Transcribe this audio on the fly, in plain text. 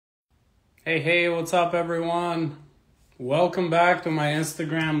Hey, what's up, everyone? Welcome back to my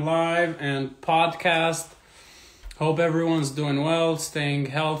Instagram live and podcast. Hope everyone's doing well, staying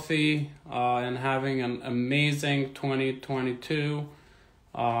healthy, and having an amazing 2022.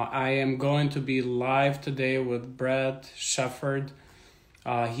 I am going to be live today with Bret Shuford.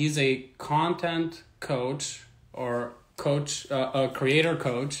 He's a content coach or a creator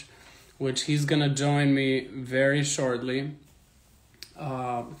coach, which he's going to join me very shortly.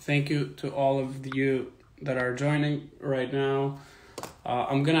 Thank you to all of you that are joining right now.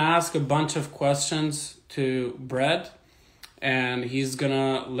 I'm going to ask a bunch of questions to Bret, and he's going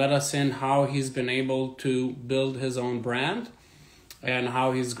to let us in how he's been able to build his own brand and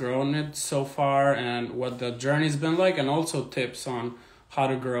how he's grown it so far and what the journey's been like, and also tips on how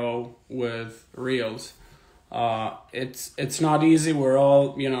to grow with Reels. It's not easy. We're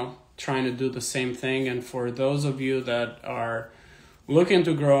all, trying to do the same thing. And for those of you that are looking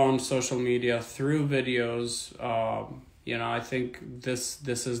to grow on social media through videos, I think this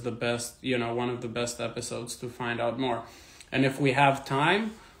is the best, one of the best episodes to find out more. And if we have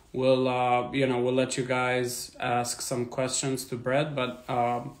time, we'll let you guys ask some questions to Bret, but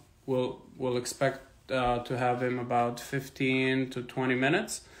we'll expect to have him about 15 to 20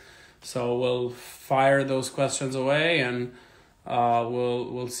 minutes. So we'll fire those questions away, and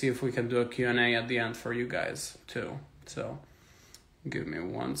we'll see if we can do a Q&A at the end for you guys too. So give me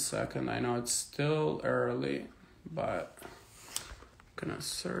 1 second. I know it's still early, but I'm gonna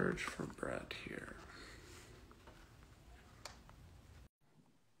search for Bret here.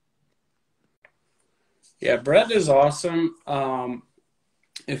 Yeah, Bret is awesome.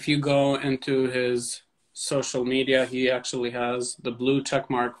 If you go into his social media, he actually has the blue check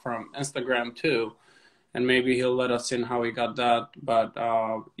mark from Instagram too, and maybe he'll let us in how he got that. But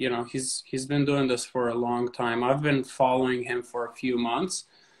he's been doing this for a long time. I've been following him for a few months,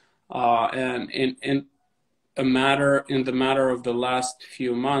 and in the matter of the last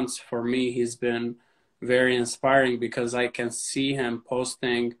few months, for me, he's been very inspiring because I can see him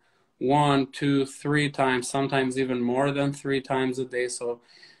posting 1, 2, 3 times, sometimes even more than 3 times a day. So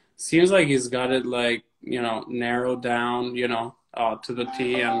seems like he's got it narrowed down, to the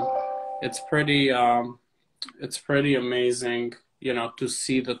T, and it's pretty amazing, to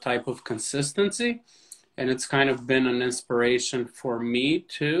see the type of consistency. And it's kind of been an inspiration for me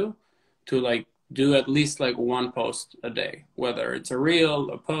too, to do at least 1 post a day, whether it's a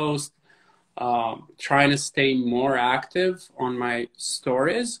reel, a post, trying to stay more active on my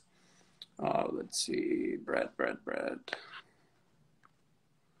stories. Let's see, Bret.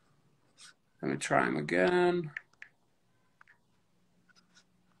 Let me try him again.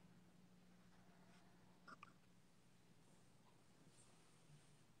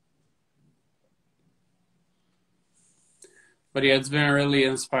 But yeah, it's been really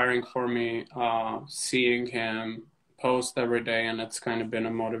inspiring for me, seeing him post every day, and it's kind of been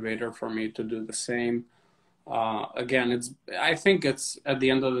a motivator for me to do the same. Again, I think it's, at the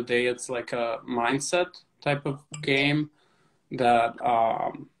end of the day, it's like a mindset type of game that,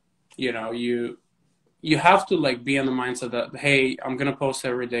 you have to be in the mindset that, hey, I'm going to post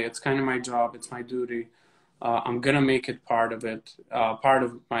every day. It's kind of my job. It's my duty. I'm going to make it part of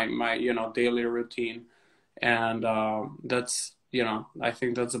my daily routine. And that's, I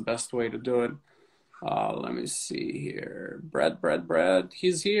think that's the best way to do it. Let me see here. Bret,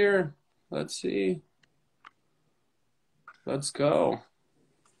 he's here. Let's see. Let's go.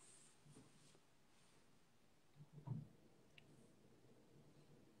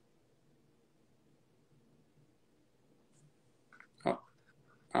 Oh,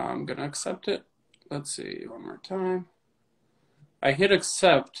 I'm gonna accept it. Let's see, one more time. I hit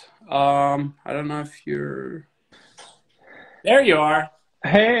accept. I don't know if you're... There you are.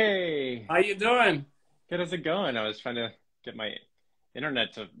 Hey, How you doing? good. How's it going? I was trying to get my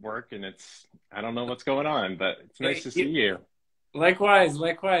internet to work and I don't know what's going on, but it's nice to see you. Likewise.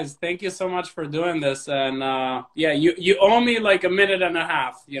 Thank you so much for doing this. And yeah, you owe me a minute and a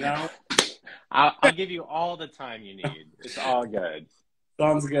half, I'll give you all the time you need. It's all good.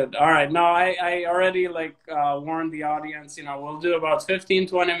 Sounds good. All right. No, I already warned the audience, we'll do about 15,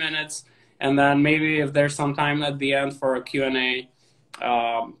 20 minutes. And then maybe if there's some time at the end for a Q&A,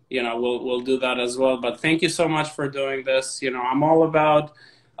 we'll do that as well. But thank you so much for doing this. I'm all about,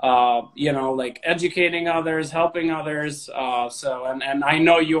 educating others, helping others. And I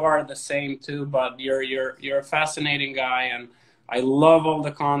know you are the same too, but you're a fascinating guy, and I love all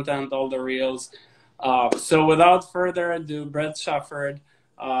the content, all the reels. So without further ado, Bret Shuford,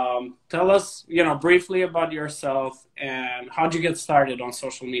 tell us, briefly about yourself and how'd you get started on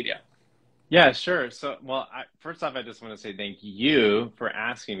social media? Yeah, sure. So, well, first off, I just want to say thank you for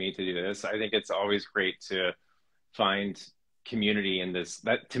asking me to do this. I think it's always great to find community in this.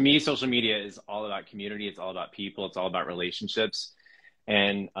 That to me, social media is all about community. It's all about people. It's all about relationships.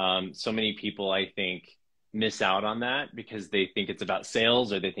 And so many people, I think, miss out on that because they think it's about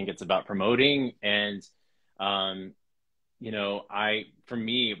sales or they think it's about promoting. And um, for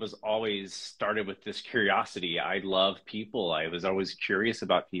me, it was always started with this curiosity. I love people. I was always curious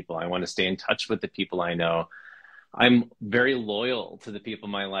about people. I want to stay in touch with the people I know. I'm very loyal to the people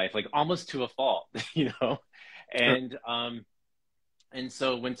in my life, like almost to a fault, you know? Sure. And, um, and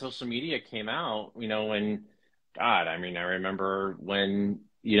so when social media came out, when, God, I mean, I remember when,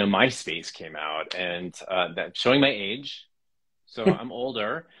 MySpace came out and that showing my age. So I'm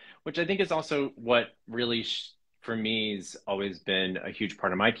older, which I think is also what really, for me, has always been a huge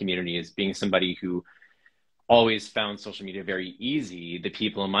part of my community is being somebody who always found social media very easy. The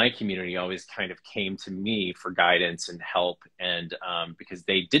people in my community always kind of came to me for guidance and help, and because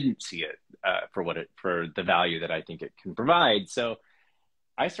they didn't see it for the value that I think it can provide. So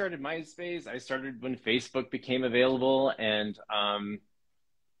I started MySpace. I started when Facebook became available, and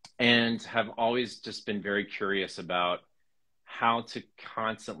have always just been very curious about how to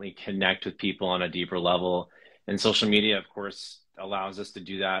constantly connect with people on a deeper level. And social media, of course, allows us to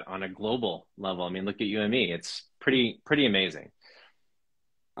do that on a global level. I mean, look at you and me. It's pretty amazing.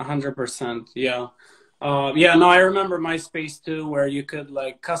 100%. Yeah. Yeah, no, I remember MySpace too, where you could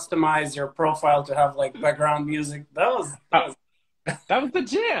like customize your profile to have like background music. That Oh, was that was the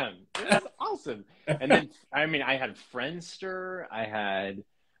jam. It was awesome. And then, I mean, I had Friendster. I had,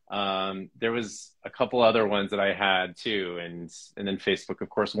 there was a couple other ones that I had too. And then Facebook, of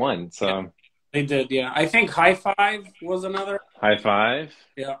course, won. yeah, So they did. Yeah, I think High Five was another. high five.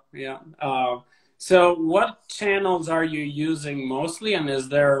 Yeah, yeah. So what channels are you using mostly, and is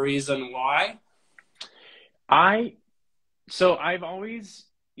there a reason why? I So I've always,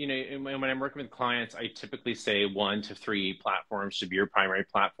 when I'm working with clients, I typically say 1 to 3 platforms should be your primary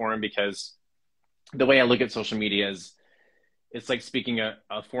platform because the way I look at social media is it's like speaking a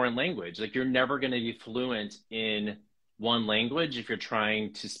foreign language. Like you're never going to be fluent in one language if you're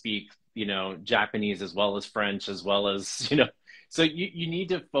trying to speak, Japanese as well as French, as well as, so you need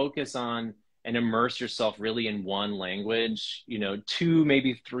to focus on and immerse yourself really in one language, two,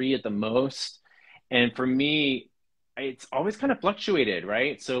 maybe three at the most. And for me, it's always kind of fluctuated,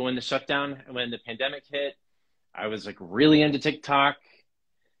 right? So when the pandemic hit, I was like really into TikTok,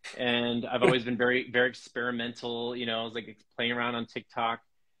 and I've always been very, very experimental. I was like playing around on TikTok,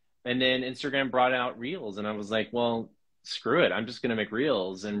 and then Instagram brought out Reels, and I was like, well, screw it, I'm just gonna make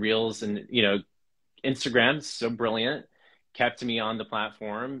Reels, and Instagram's so brilliant, kept me on the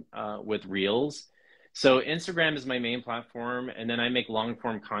platform with Reels. So Instagram is my main platform, and then I make long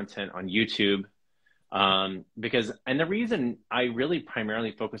form content on YouTube and the reason I really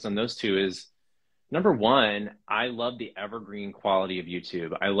primarily focus on those two is number one, I love the evergreen quality of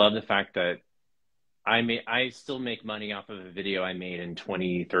YouTube. I love the fact that I still make money off of a video I made in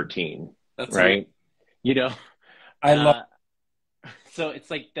 2013, That's amazing. right? You know, I love. uh, so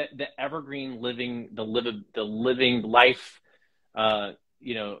it's like the evergreen the living life, uh,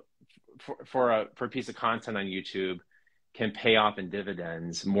 you know, for a piece of content on YouTube can pay off in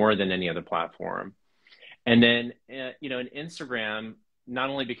dividends more than any other platform. And then, in Instagram,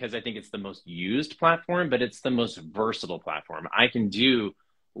 not only because I think it's the most used platform, but it's the most versatile platform. I can do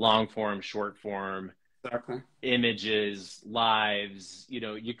long form, short form, Exactly. images, lives.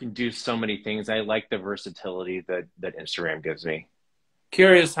 You can do so many things. I like the versatility that Instagram gives me.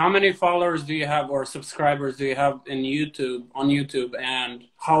 Curious, how many followers do you have or subscribers do you have in YouTube on YouTube, and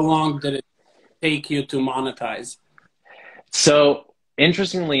how long did it take you to monetize? So,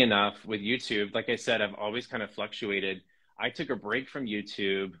 interestingly enough, with YouTube, like I said, I've always kind of fluctuated. I took a break from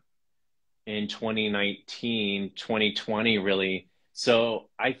YouTube in 2019, 2020, really. So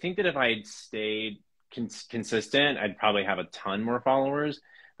I think that if I had stayed consistent, I'd probably have a ton more followers.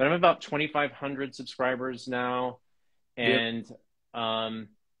 But I'm about 2,500 subscribers now, Good. and um,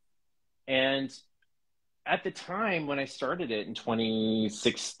 and at the time when I started it in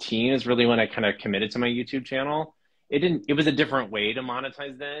 2016 is really when I kind of committed to my YouTube channel. It was a different way to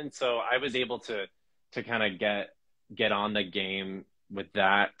monetize then. So I was able to kind of get on the game with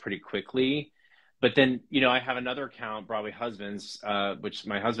that pretty quickly. But then, I have another account, Broadway Husbands, which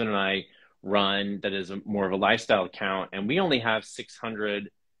my husband and I run that is more of a lifestyle account. And we only have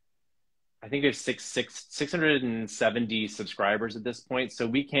 600, I think there's 670 subscribers at this point. So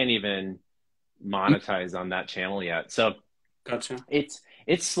we can't even monetize on that channel yet. So Gotcha. it's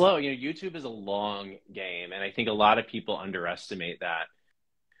slow. YouTube is a long game, and I think a lot of people underestimate that.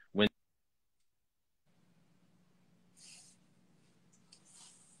 When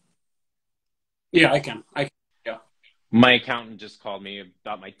Yeah, I can. I can. Yeah. My accountant just called me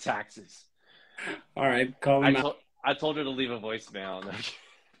about my taxes. All right. Call I him out. told I told her to leave a voicemail, and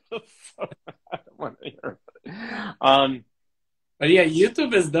so I don't want to hear it. But yeah,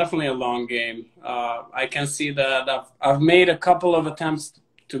 YouTube is definitely a long game. I can see that. I've made a couple of attempts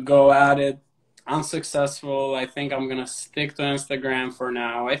to go at it, unsuccessful. I think I'm gonna stick to Instagram for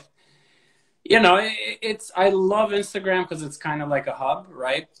now. It's I love Instagram because it's kind of like a hub,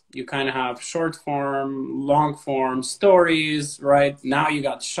 right? You kind of have short form, long form stories, right? Now you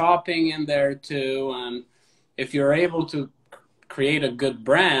got shopping in there too, and if you're able to create a good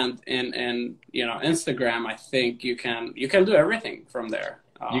brand in Instagram, I think you can do everything from there.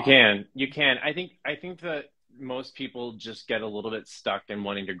 you can. I think that most people just get a little bit stuck in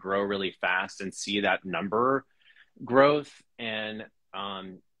wanting to grow really fast and see that number growth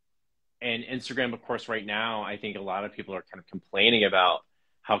um and Instagram, of course, right now, I think a lot of people are kind of complaining about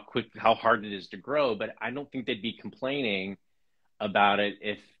how hard it is to grow, but I don't think they'd be complaining about it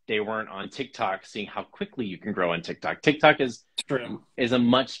if they weren't on TikTok, seeing how quickly you can grow on TikTok. TikTok True. is a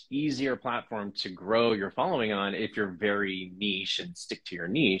much easier platform to grow your following on if you're very niche and stick to your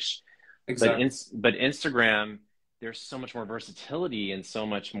niche. But Exactly. but Instagram, there's so much more versatility and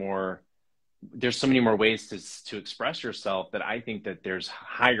there's so many more ways to express yourself that I think that there's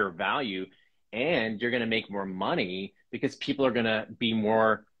higher value, and you're going to make more money because people are going to be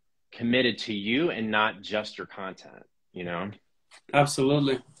more committed to you and not just your content, you know?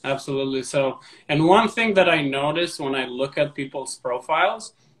 Absolutely. Absolutely. So, and one thing that I notice when I look at people's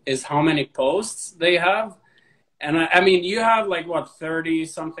profiles is how many posts they have. And I mean, you have like what, 30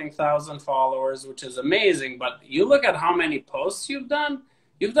 something thousand followers, which is amazing. But you look at how many posts you've done.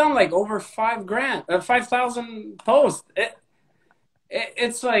 You've done like over 5,000 posts.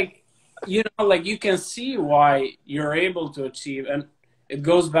 It's like, like you can see why you're able to achieve. And it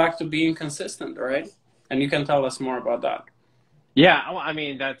goes back to being consistent, right? And you can tell us more about that. Yeah, well, I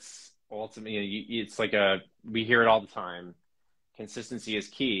mean, that's ultimately, it's like we hear it all the time. Consistency is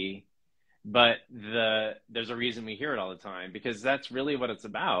key, but there's a reason we hear it all the time because that's really what it's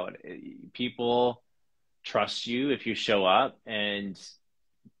about. People trust you if you show up, and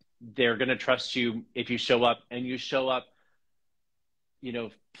they're going to trust you if you show up and you show up, you know,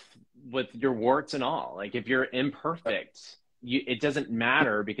 with your warts and all. Like if you're imperfect, it doesn't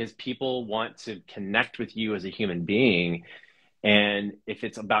matter because people want to connect with you as a human being. And if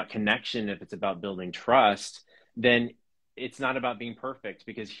it's about connection, if it's about building trust, then it's not about being perfect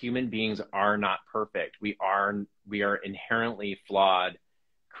because human beings are not perfect. We are inherently flawed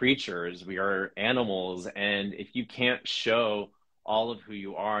creatures. We are animals, and if you can't show all of who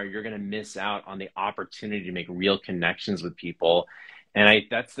you are, you're going to miss out on the opportunity to make real connections with people. And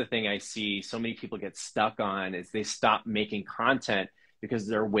that's the thing I see so many people get stuck on is they stop making content because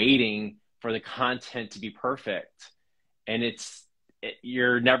they're waiting for the content to be perfect. And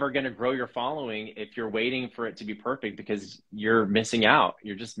you're never going to grow your following if you're waiting for it to be perfect because you're missing out.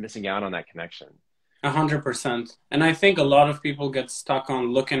 You're just missing out on that connection. 100%. And I think a lot of people get stuck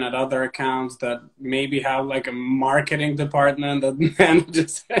on looking at other accounts that maybe have like a marketing department that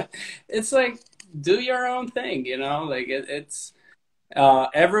manages. It's like, do your own thing, like it's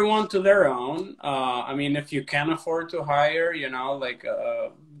everyone to their own. I mean, if you can afford to hire, like a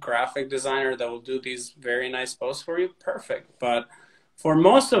graphic designer that will do these very nice posts for you, perfect. But for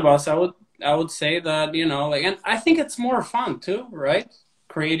most of us, I would say that, like, and I think it's more fun too, right?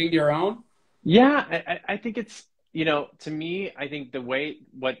 Creating your own. Yeah, I think it's, to me, I think the way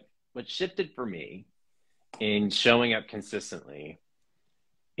what shifted for me in showing up consistently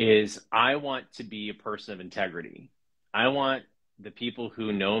is I want to be a person of integrity. I want the people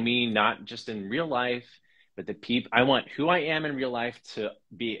who know me, not just in real life, but I want who I am in real life to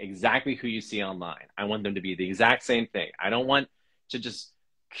be exactly who you see online. I want them to be the exact same thing. I don't want to just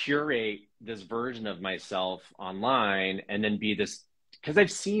curate this version of myself online and then be this,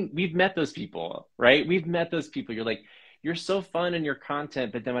 because we've met those people, right? We've met those people. You're like, you're so fun in your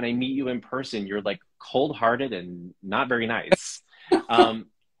content, but then when I meet you in person, you're like cold hearted and not very nice. Um,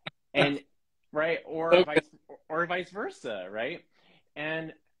 and right, Okay. or vice versa, right?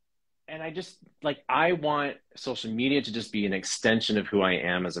 And I just like I want social media to just be an extension of who I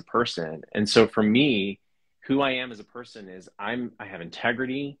am as a person. And so for me, who I am as a person is I have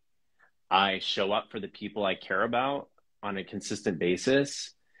integrity. I show up for the people I care about on a consistent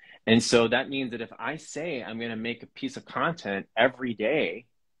basis. And so that means that if I say I'm going to make a piece of content every day,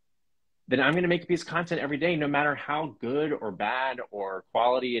 then I'm going to make a piece of content every day, no matter how good or bad or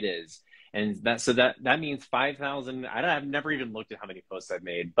quality it is. And that means 5,000. I've never even looked at how many posts I've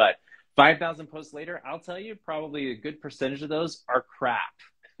made, but 5,000 posts later, I'll tell you probably a good percentage of those are crap.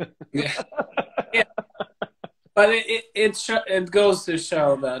 Yeah. But it goes to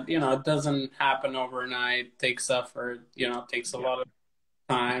show that, you know, it doesn't happen overnight. It takes effort, you know, it takes a Yeah. lot of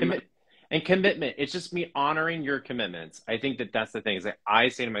time. And commitment. It's just me honoring your commitments. I think that that's the thing is that I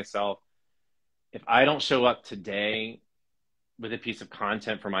say to myself, if I don't show up today with a piece of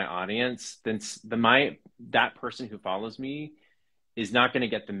content for my audience, then that person who follows me is not going to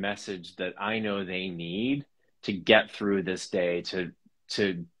get the message that I know they need to get through this day,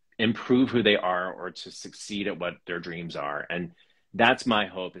 to improve who they are or to succeed at what their dreams are. And that's my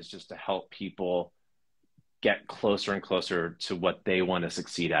hope, is just to help people get closer and closer to what they want to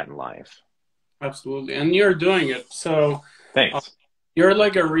succeed at in life. Absolutely. And you're doing it. So uh, Thanks. you're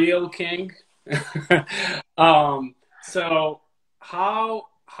like a real king. So how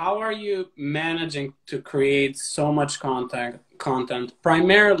are you managing to create so much content,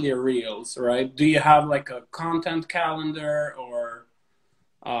 primarily reels, right? Do you have like a content calendar, or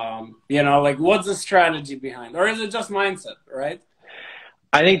you know, like what's the strategy behind, or is it just mindset, right?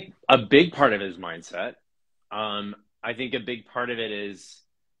 I think a big part of it is mindset. I think a big part of it is,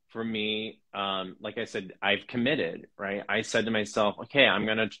 for me, like I said, I've committed, right? I said to myself, okay, I'm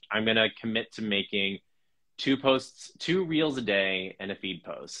gonna commit to making two reels a day and a feed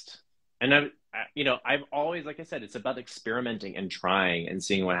post. And I've always, like I said, it's about experimenting and trying and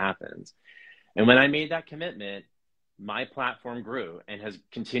seeing what happens. And when I made that commitment, my platform grew and has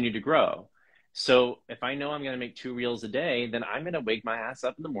continued to grow. So if I know I'm going to make two reels a day, then I'm going to wake my ass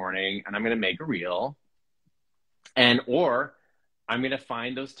up in the morning and I'm going to make a reel. Or I'm going to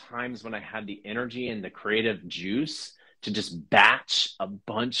find those times when I have the energy and the creative juice to just batch a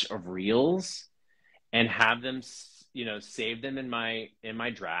bunch of reels and have them, save them in my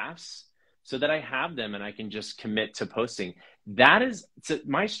drafts so that I have them and I can just commit to posting.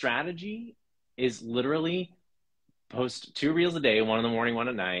 My strategy is literally post two reels a day, one in the morning, one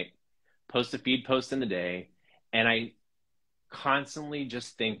at night, post a feed post in the day, and I constantly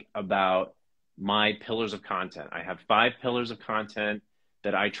just think about my pillars of content. I have 5 pillars of content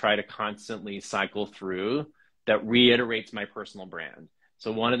that I try to constantly cycle through that reiterates my personal brand.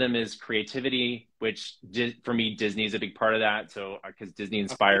 So one of them is creativity, which for me, Disney is a big part of that. So because Disney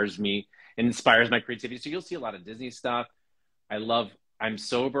inspires me and inspires my creativity. So you'll see a lot of Disney stuff. I'm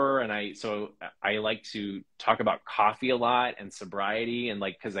sober, and I like to talk about coffee a lot and sobriety, and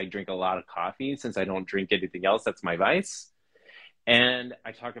like, because I drink a lot of coffee, since I don't drink anything else, that's my vice. And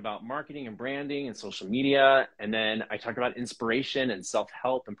I talk about marketing and branding and social media. And then I talk about inspiration and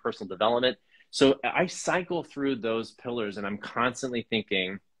self-help and personal development. So I cycle through those pillars, and I'm constantly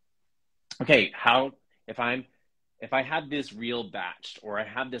thinking, okay, if I have this reel batched or I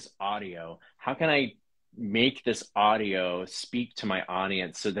have this audio, how can I make this audio speak to my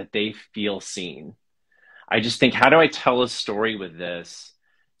audience so that they feel seen? I just think, how do I tell a story with this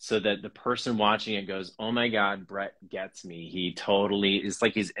so that the person watching it goes, oh my God, Bret gets me. He totally is,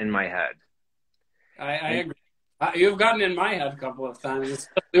 like he's in my head. I And agree. You've gotten in my head a couple of times,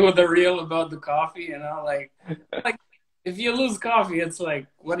 especially with the reel about the coffee. You know, like if you lose coffee, it's like,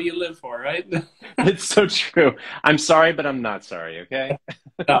 what do you live for, right? it's so true. I'm sorry, but I'm not sorry. Okay.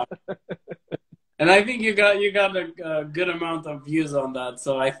 No. And I think you got a good amount of views on that,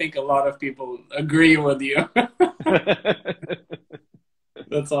 so I think a lot of people agree with you.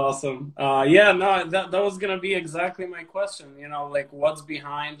 That's awesome. Yeah, no, that was gonna be exactly my question. You know, like what's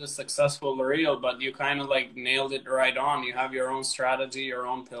behind the successful reel? But you kind of like nailed it right on. You have your own strategy, your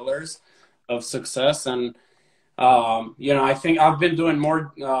own pillars of success, and you know, I think I've been doing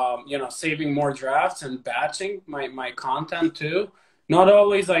more, you know, saving more drafts and batching my content too. Not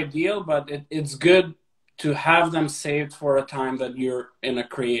always ideal, but it's good to have them saved for a time that you're in a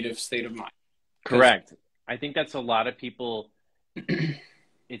creative state of mind. Because Correct. I think that's a lot of people.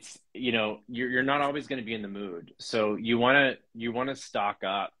 It's, you're not always going to be in the mood. So you want to stock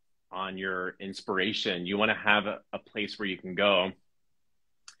up on your inspiration. You want to have a place where you can go.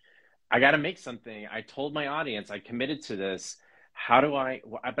 I got to make something. I told my audience, I committed to this. But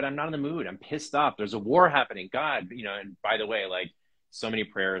I'm not in the mood. I'm pissed off. There's a war happening. God, and by the way, like, so many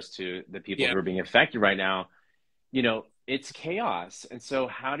prayers to the people yeah, who are being affected right now. It's chaos. And so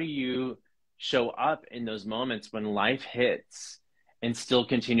how do you show up in those moments when life hits and still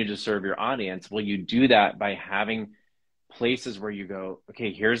continue to serve your audience? Well, you do that by having places where you go,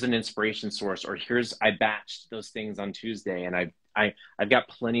 okay, here's an inspiration source, or I batched those things on Tuesday, and I've got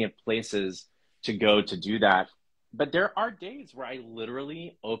plenty of places to go to do that. But there are days where I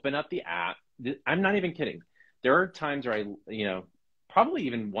literally open up the app. I'm not even kidding. There are times where probably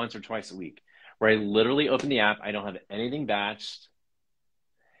even once or twice a week, where I literally open the app. I don't have anything batched.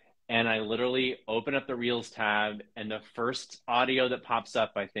 And I literally open up the Reels tab, and the first audio that pops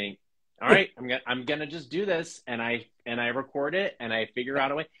up, I think, all right, I'm gonna just do this, and I record it, and I figure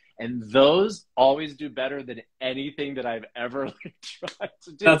out a way. And those always do better than anything that I've ever like, tried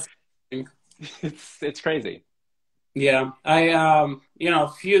to do. That's It's crazy. yeah. A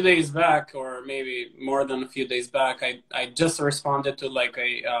few days back, or maybe more than a few days back, I just responded to like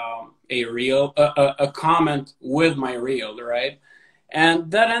a reel, a comment with my reel, right?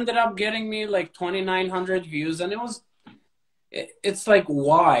 And that ended up getting me like 2,900 views, and it's like,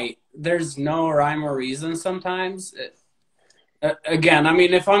 why? There's no rhyme or reason sometimes. Again, I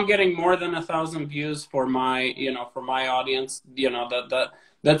mean, if I'm getting more than 1,000 views for my audience,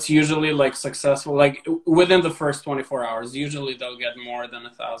 that's usually like successful. Like within the first 24 hours, usually they'll get more than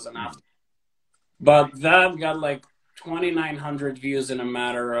 1,000 after. But that got like 2,900 views in a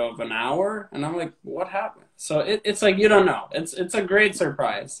matter of an hour, and I'm like, what happened? So it's like, you don't know. It's a great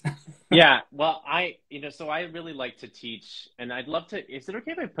surprise. Yeah, well, so I really like to teach, and I'd love to. Is it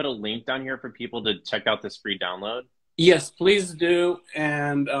okay if I put a link down here for people to check out this free download? Yes, please do,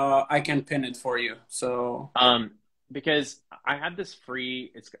 and I can pin it for you. So, Because I have this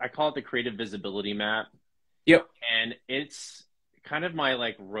free, I call it the Creative Visibility Map, yep, and it's kind of my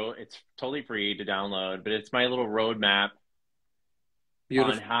like road. It's totally free to download, but it's my little roadmap on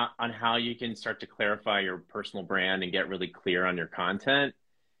beautiful. how you can start to clarify your personal brand and get really clear on your content.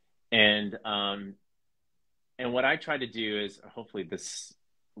 And what I try to do is, hopefully this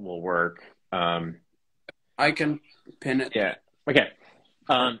will work. I can pin it. Yeah. Okay.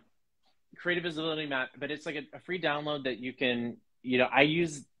 Creative Visibility Map, but it's like a free download that you can, I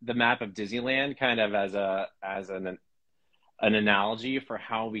use the map of Disneyland kind of as an analogy for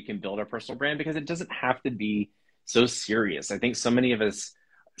how we can build our personal brand, because it doesn't have to be so serious. I think so many of us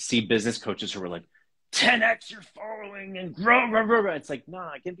see business coaches who are like, 10x your following and grow, grow, grow. It's like, no,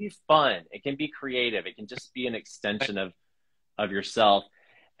 it can be fun. It can be creative. It can just be an extension of yourself.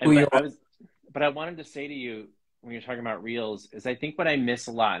 Who you are. But I wanted to say to you, when you're talking about reels, is I think what I miss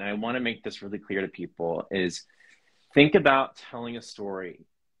a lot, and I want to make this really clear to people, is think about telling a story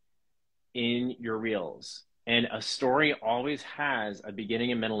in your reels. And a story always has a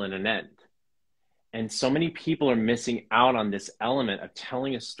beginning, a middle, and an end. And so many people are missing out on this element of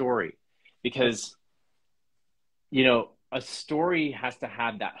telling a story, because a story has to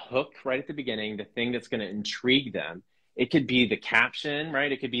have that hook right at the beginning, the thing that's going to intrigue them. It could be the caption,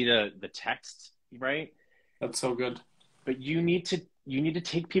 right? It could be the text, right? That's so good. But you need to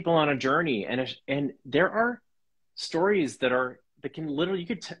take people on a journey, and there are stories that can literally,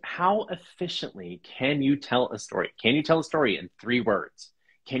 how efficiently can you tell a story? Can you tell a story in 3 words?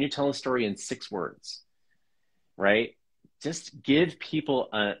 Can you tell a story in 6 words? Right? Just give people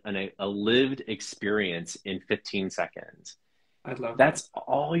a lived experience in 15 seconds. I love That's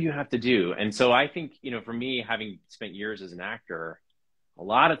all you have to do. And so I think, for me, having spent years as an actor, a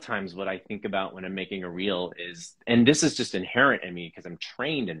lot of times what I think about when I'm making a reel is, and this is just inherent in me because I'm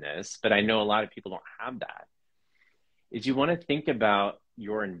trained in this, but I know a lot of people don't have that, is you want to think about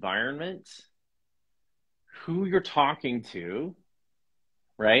your environment, who you're talking to,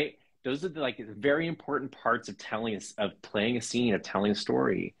 right? Those are the very important parts of playing a scene, of telling a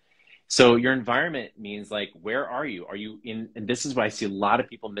story. So your environment means like, where are you? Are you in, and this is what I see a lot of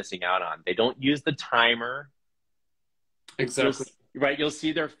people missing out on. They don't use the timer. exactly. Right. You'll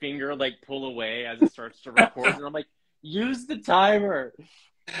see their finger like pull away as it starts to record. And I'm like, use the timer,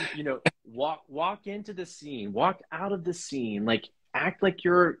 walk into the scene, walk out of the scene, like act like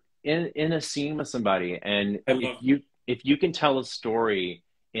you're in a scene with somebody. And if you can tell a story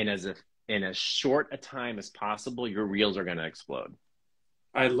in as short a time as possible, your reels are going to explode.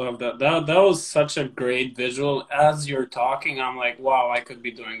 I love that. That was such a great visual. As you're talking, I'm like, wow, I could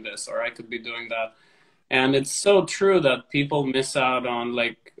be doing this, or I could be doing that. And it's so true that people miss out on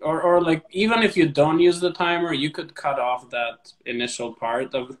or like, even if you don't use the timer, you could cut off that initial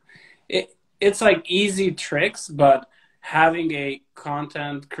part of it. It's like easy tricks, but having a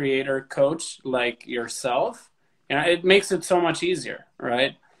content creator coach like yourself, it makes it so much easier,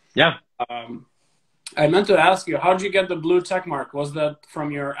 right? Yeah. I meant to ask you, how did you get the blue check mark? Was that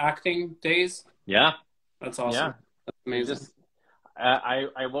from your acting days? Yeah. That's awesome. Yeah. That's amazing.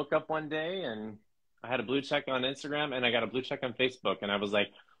 I woke up one day and I had a blue check on Instagram and I got a blue check on Facebook, and I was like,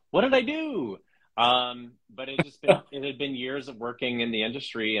 what did I do? But it had been years of working in the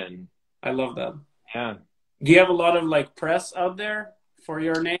industry, and I love that. yeah. Do you have a lot of press out there for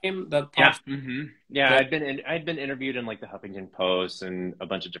your name that pops? Yeah. Mm-hmm. Yeah. I'd been interviewed in like the Huffington Post and a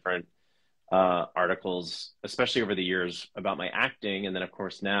bunch of different articles, especially over the years, about my acting. And then of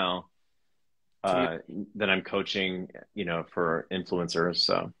course now that I'm coaching, for influencers.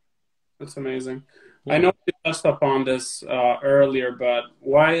 So that's amazing. Yeah. I know you touched upon this earlier, but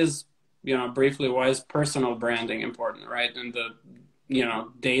why is briefly, why is personal branding important, right? In the,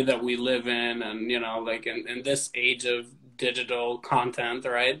 day that we live in, and, like in this age of digital content,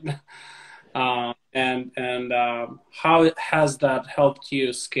 right? And how has that helped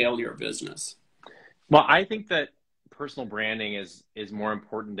you scale your business? Well, I think that personal branding is more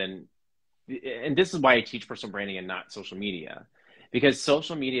important than, and this is why I teach personal branding and not social media, because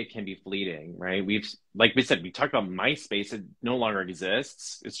social media can be fleeting, right? Like we said, we talked about MySpace. It no longer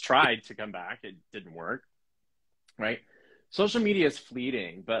exists. It's tried to come back. It didn't work, right? Social media is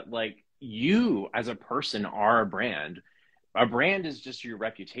fleeting, but like you as a person are a brand. A brand is just your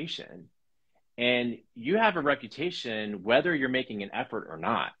reputation, and you have a reputation whether you're making an effort or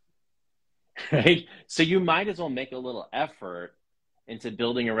not. Right? So you might as well make a little effort into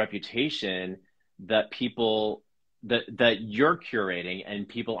building a reputation that that you're curating and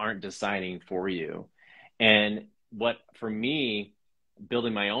people aren't deciding for you. And what for me,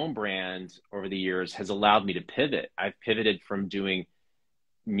 building my own brand over the years has allowed me to pivot. I've pivoted from doing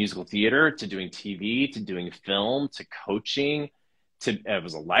musical theater to doing TV to doing film to coaching to I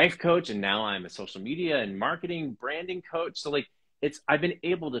was a life coach, and now I'm a social media and marketing branding coach. So like I've been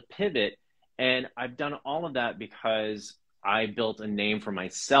able to pivot, and I've done all of that because I built a name for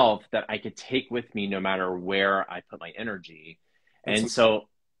myself that I could take with me no matter where I put my energy. That's And so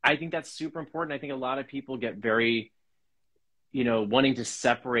I think that's super important. I think a lot of people get very, wanting to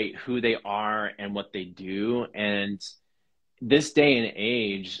separate who they are and what they do. And this day and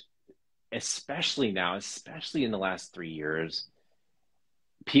age, especially now, especially in the last 3 years,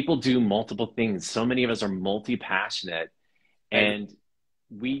 people do multiple things. So many of us are multi-passionate, and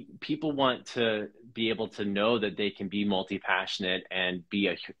people want to be able to know that they can be multi-passionate and be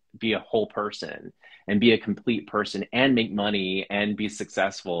a whole person and be a complete person and make money and be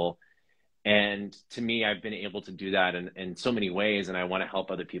successful. And to me, I've been able to do that in so many ways, and I want to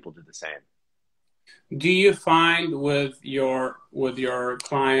help other people do the same. Do you find with your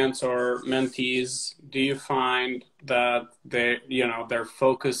clients or mentees, do you find that their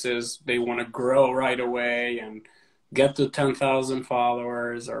focus is they want to grow right away and get to 10,000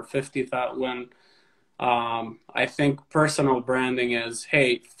 followers or 50,000? When I think personal branding is,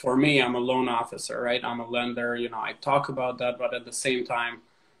 hey, for me, I'm a loan officer, right? I'm a lender. I talk about that, but at the same time,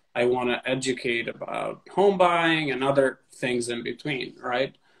 I want to educate about home buying and other things in between,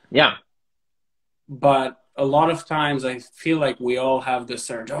 right? Yeah. But a lot of times I feel like we all have this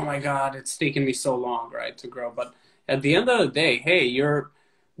surge. Oh my God, it's taken me so long, right, to grow. But at the end of the day, hey,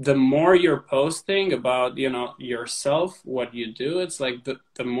 the more you're posting about, yourself, what you do, it's like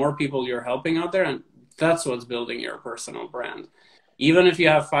the more people you're helping out there. And that's what's building your personal brand. Even if you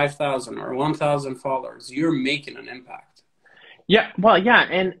have 5,000 or 1,000 followers, you're making an impact. Yeah. Well,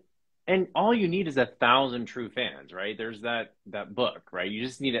 yeah. And all you need is 1,000 true fans, right? There's that book, right? You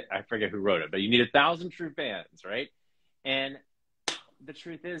just need it. I forget who wrote it, but you need 1,000 true fans, right? And the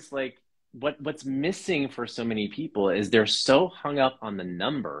truth is, like, what's missing for so many people is they're so hung up on the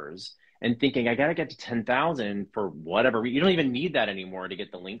numbers and thinking, I got to get to 10,000 for whatever. You don't even need that anymore to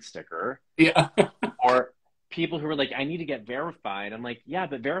get the link sticker. Yeah. Or people who are like, I need to get verified. I'm like, yeah,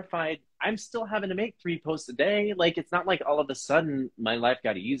 but verified, I'm still having to make 3 posts a day. Like, it's not like all of a sudden my life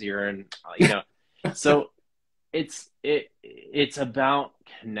got easier. And, so it's about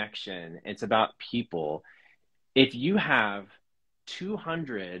connection. It's about people. If you have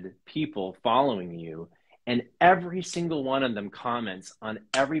 200 people following you and every single one of them comments on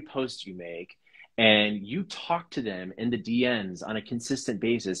every post you make, and you talk to them in the DMs on a consistent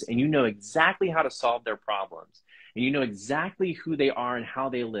basis, and you know exactly how to solve their problems, and you know exactly who they are and how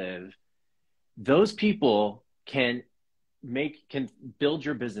they live, those people can build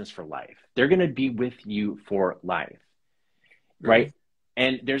your business for life. They're going to be with you for life, right?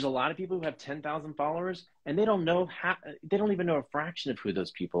 And there's a lot of people who have 10,000 followers and they don't even know a fraction of who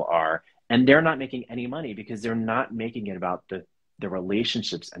those people are. And they're not making any money because they're not making it about the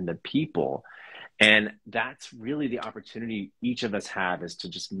relationships and the people. And that's really the opportunity each of us have, is to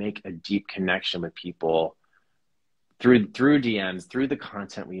just make a deep connection with people through DMs, through the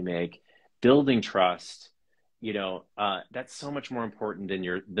content we make, building trust. That's so much more important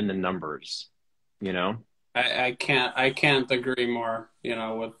than the numbers, I can't agree more,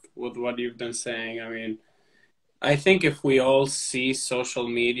 with what you've been saying. I mean, I think if we all see social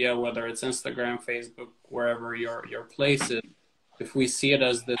media, whether it's Instagram, Facebook, wherever your place is, if we see it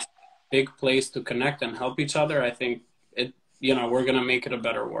as this big place to connect and help each other, I think we're gonna make it a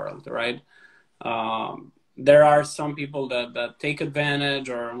better world, right? There are some people that take advantage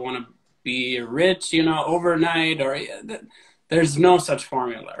or want to be rich, overnight, or there's no such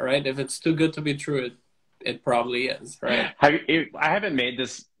formula, right? If it's too good to be true, it probably is, right? I haven't made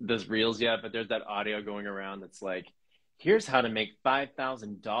this reels yet, but there's that audio going around that's like, here's how to make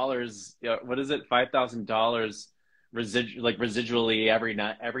 $5,000. What is it? $5,000 residually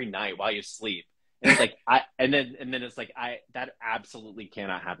every night while you sleep. And it's like and then it's like that absolutely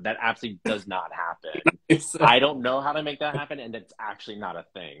cannot happen. That absolutely does not happen. I don't know how to make that happen, and it's actually not a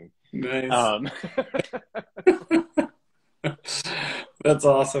thing. Nice. That's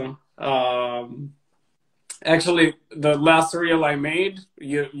awesome. Actually, the last reel I made,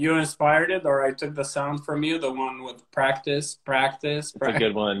 you inspired it, or I took the sound from you, the one with practice. That's a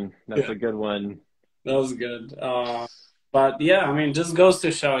good one. That's a good one. That was good. But yeah, I mean, just goes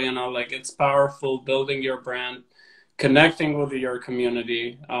to show, like it's powerful building your brand, connecting with your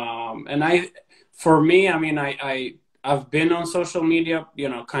community. And for me, I mean, I've been on social media,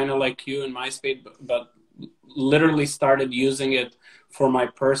 kind of like you in MySpace, but literally started using it for my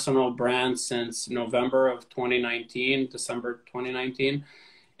personal brand since November of 2019, December 2019.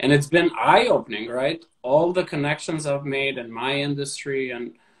 And it's been eye-opening, right? All the connections I've made in my industry,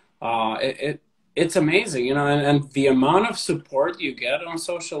 and it's amazing, and the amount of support you get on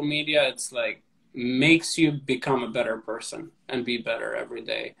social media, it's like makes you become a better person and be better every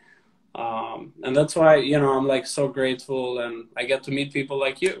day. And that's why, I'm like so grateful, and I get to meet people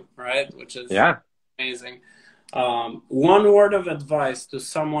like you, right? Which is amazing. One word of advice to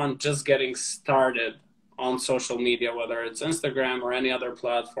someone just getting started on social media, whether it's Instagram or any other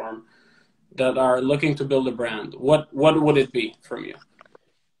platform, that are looking to build a brand, what would it be from you?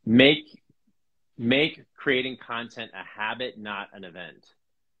 Make creating content a habit, not an event.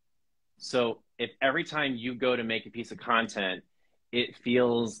 So if every time you go to make a piece of content, it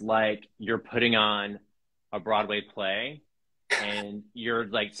feels like you're putting on a Broadway play and you're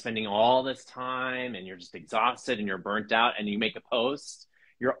like spending all this time and you're just exhausted and you're burnt out, and you make a post,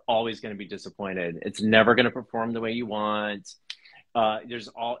 you're always going to be disappointed. It's never going to perform the way you want.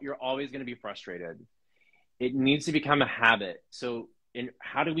 You're always going to be frustrated. It needs to become a habit. So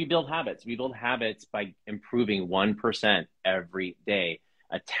how do we build habits? We build habits by improving 1% every day,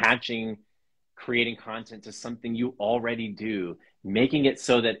 attaching creating content to something you already do, making it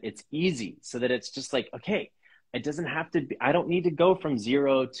so that it's easy, so that it's just like, okay, it doesn't have to be, I don't need to go from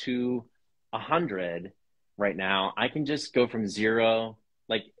 0 to 100 right now. I can just go from 0.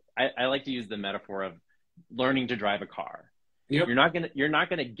 Like I like to use the metaphor of learning to drive a car. Yep. You're not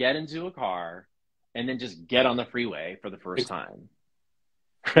gonna get into a car and then just get on the freeway for the first time.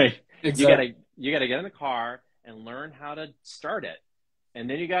 Right? Exactly. You gotta get in the car and learn how to start it. And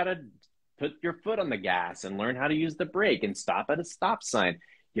then you gotta put your foot on the gas and learn how to use the brake and stop at a stop sign.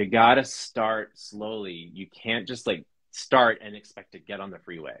 You gotta start slowly. You can't just like start and expect to get on the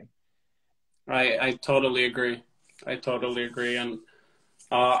freeway. I totally agree. And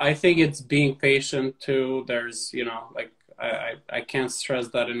I think it's being patient too. There's, like I can't stress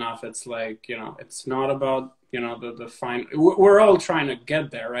that enough. It's like, it's not about, the fine. We're all trying to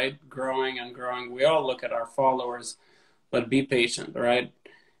get there, right? Growing and growing. We all look at our followers, but be patient, right?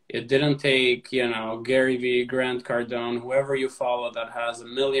 It didn't take, Gary Vee, Grant Cardone, whoever you follow that has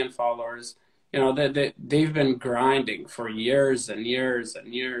 1 million followers, they've been grinding for years and years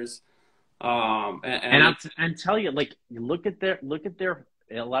and years. And tell you, like, look at their,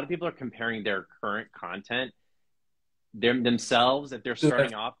 a lot of people are comparing their current content, themselves, if they're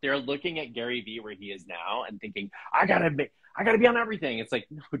starting off, they're looking at Gary Vee where he is now and thinking, I gotta be on everything. It's like,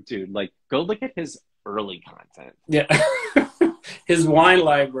 no, dude, like, go look at his early content. Yeah. His wine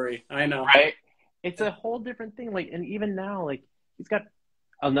library. I know. Right? It's a whole different thing. Like, and even now, like, he's got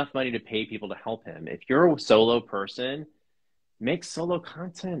enough money to pay people to help him. If you're a solo person, make solo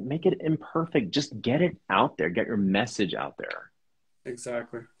content, make it imperfect. Just get it out there. Get your message out there.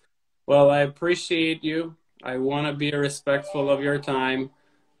 Exactly. Well, I appreciate you. I want to be respectful of your time.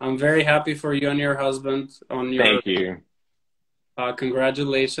 I'm very happy for you and your husband on your. Thank you.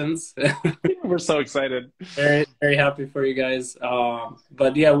 Congratulations. We're so excited. Very, very happy for you guys.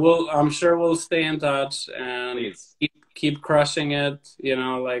 But yeah, I'm sure we'll stay in touch and keep crushing it.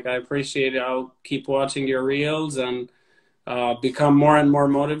 Like, I appreciate it. I'll keep watching your reels and become more and more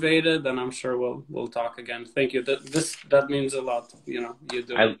motivated. And I'm sure we'll talk again. Thank you. That means a lot. You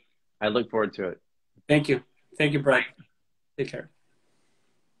do. I look forward to it. Thank you. Thank you, Bret. Take care.